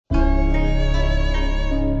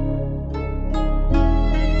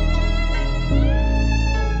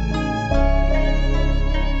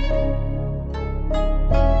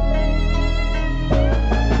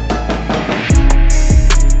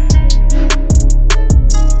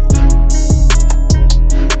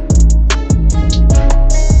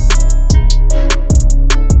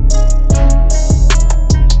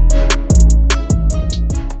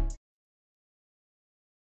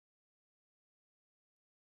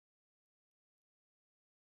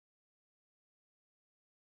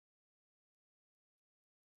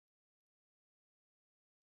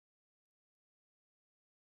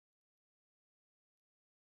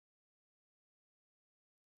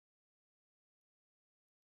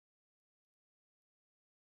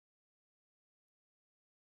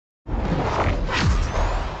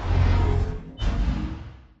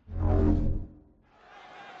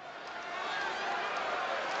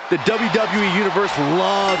The WWE Universe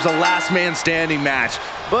loves a last man standing match,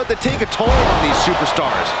 but they take a toll on these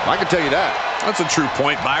superstars. I can tell you that. That's a true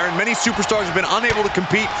point, Byron. Many superstars have been unable to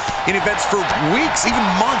compete in events for weeks, even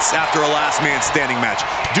months after a last man standing match,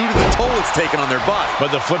 due to the toll it's taken on their body.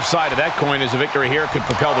 But the flip side of that coin is a victory here could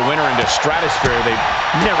propel the winner into a stratosphere they've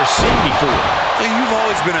never seen before. You've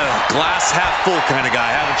always been a glass half full kind of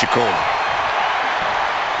guy, haven't you, Cole?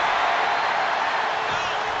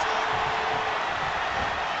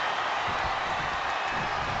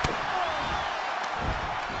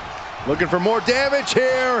 Looking for more damage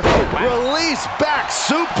here. Release back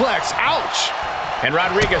suplex. Ouch. And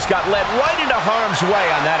Rodriguez got led right into harm's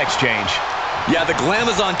way on that exchange. Yeah, the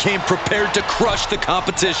Glamazon came prepared to crush the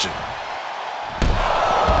competition.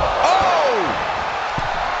 Oh!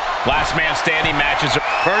 Last man standing matches are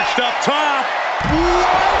perched up top.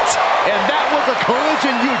 What? And that was a collision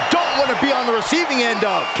you don't want to be on the receiving end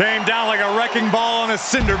of. Came down like a wrecking ball on a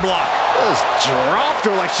cinder block. Just dropped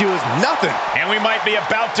her like she was nothing. And we might be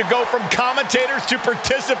about to go from commentators to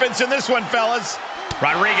participants in this one, fellas.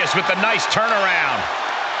 Rodriguez with the nice turnaround.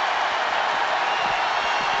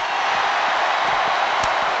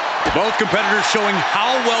 Both competitors showing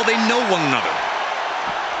how well they know one another.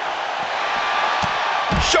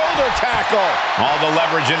 Shoulder tackle. All the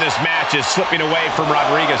leverage in this match is slipping away from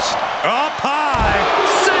Rodriguez. Up high.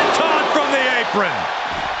 Senton from the apron.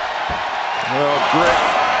 Oh, great.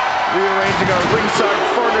 Rearranging our ringside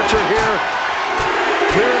furniture here.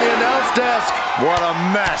 Clearing the announce desk. What a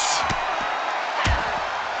mess.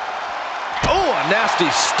 Oh, a nasty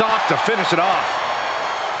stop to finish it off.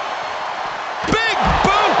 Big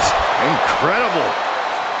boot. Incredible.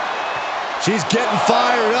 She's getting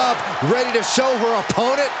fired up, ready to show her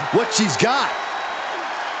opponent what she's got.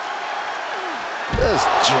 Just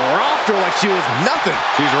dropped her like she was nothing.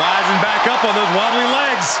 She's rising back up on those wobbly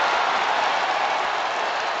legs.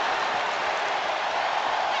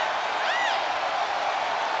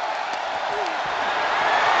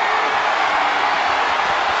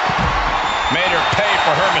 Made her pay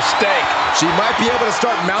for her mistake. She might be able to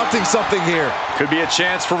start mounting something here. Could be a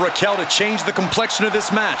chance for Raquel to change the complexion of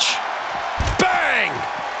this match. Bang!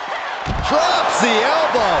 Drops the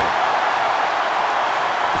elbow.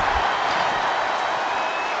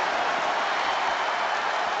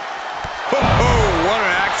 Oh, what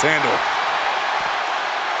an axe handle.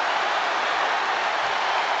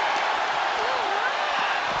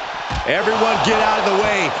 Everyone get out of the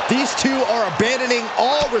way. These two are abandoning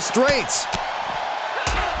all restraints.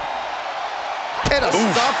 And a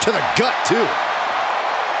stop to the gut, too.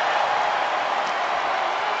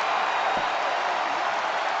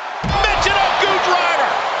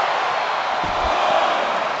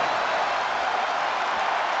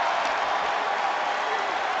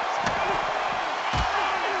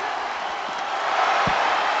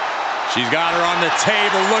 She's got her on the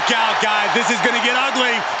table. Look out, guys. This is going to get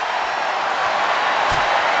ugly.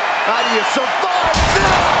 How do you survive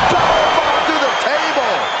this? Powerbomb through the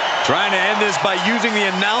table. Trying to end this by using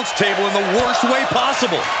the announce table in the worst way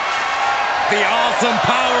possible. The awesome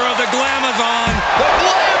power of the Glamazon. The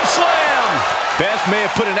Glam Slam. Beth may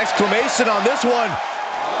have put an exclamation on this one.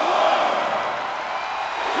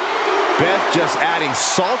 Beth just adding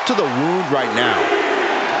salt to the wound right now.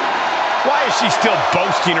 Why is she still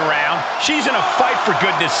boasting around? She's in a fight, for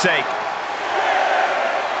goodness sake.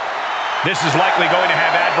 This is likely going to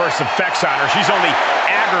have adverse effects on her. She's only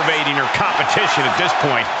aggravating her competition at this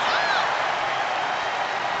point.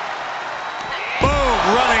 Boom,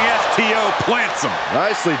 running STO plants him.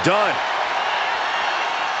 Nicely done.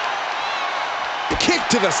 Kick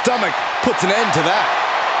to the stomach puts an end to that.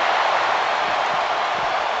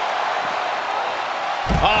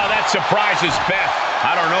 Oh, that surprises Beth.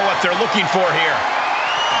 I don't know what they're looking for here.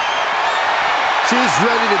 She's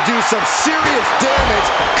ready to do some serious damage,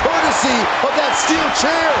 courtesy of that steel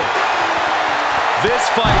chair. This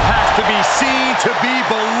fight has to be seen to be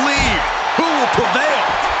believed. Who will prevail?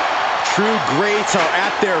 True greats are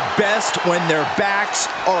at their best when their backs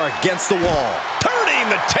are against the wall. Turning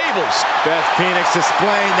the tables. Beth Phoenix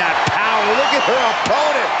displaying that power. Look at her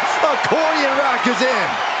opponent. Accordion rock is in.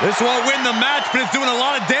 This won't win the match, but it's doing a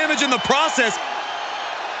lot of damage in the process.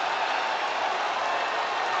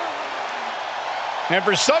 And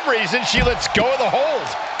for some reason, she lets go of the hold.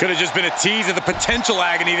 Could have just been a tease of the potential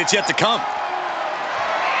agony that's yet to come.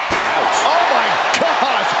 Ouch. Oh, my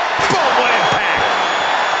gosh. Boom, what impact.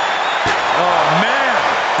 Oh, man.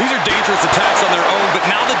 These are dangerous attacks on their own, but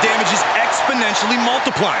now the damage is exponentially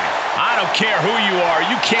multiplying. I don't care who you are.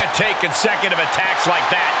 You can't take consecutive attacks like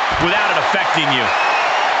that without it affecting you.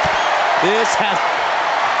 This has...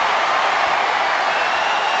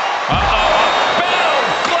 Uh-oh. Boom!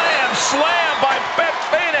 slam by Beth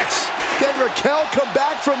Phoenix. Can Raquel come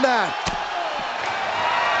back from that?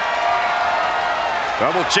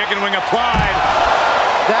 Double chicken wing applied.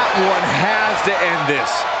 That one has to end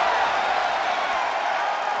this.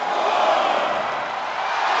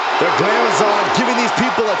 Their glam is on, giving these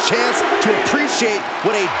people a chance to appreciate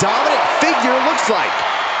what a dominant figure looks like.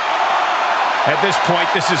 At this point,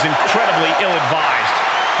 this is incredibly ill-advised.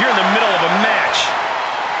 You're in the middle of a match.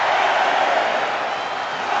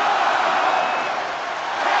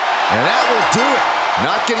 And that will do it.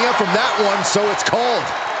 Not getting up from that one, so it's called.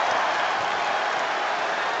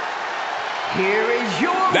 Here is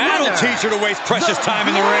your That'll winner, teach her to waste precious time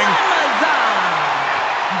in the ring.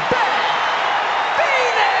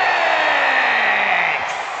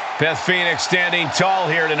 Beth Phoenix standing tall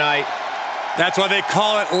here tonight. That's why they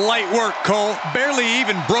call it light work, Cole. Barely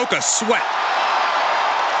even broke a sweat.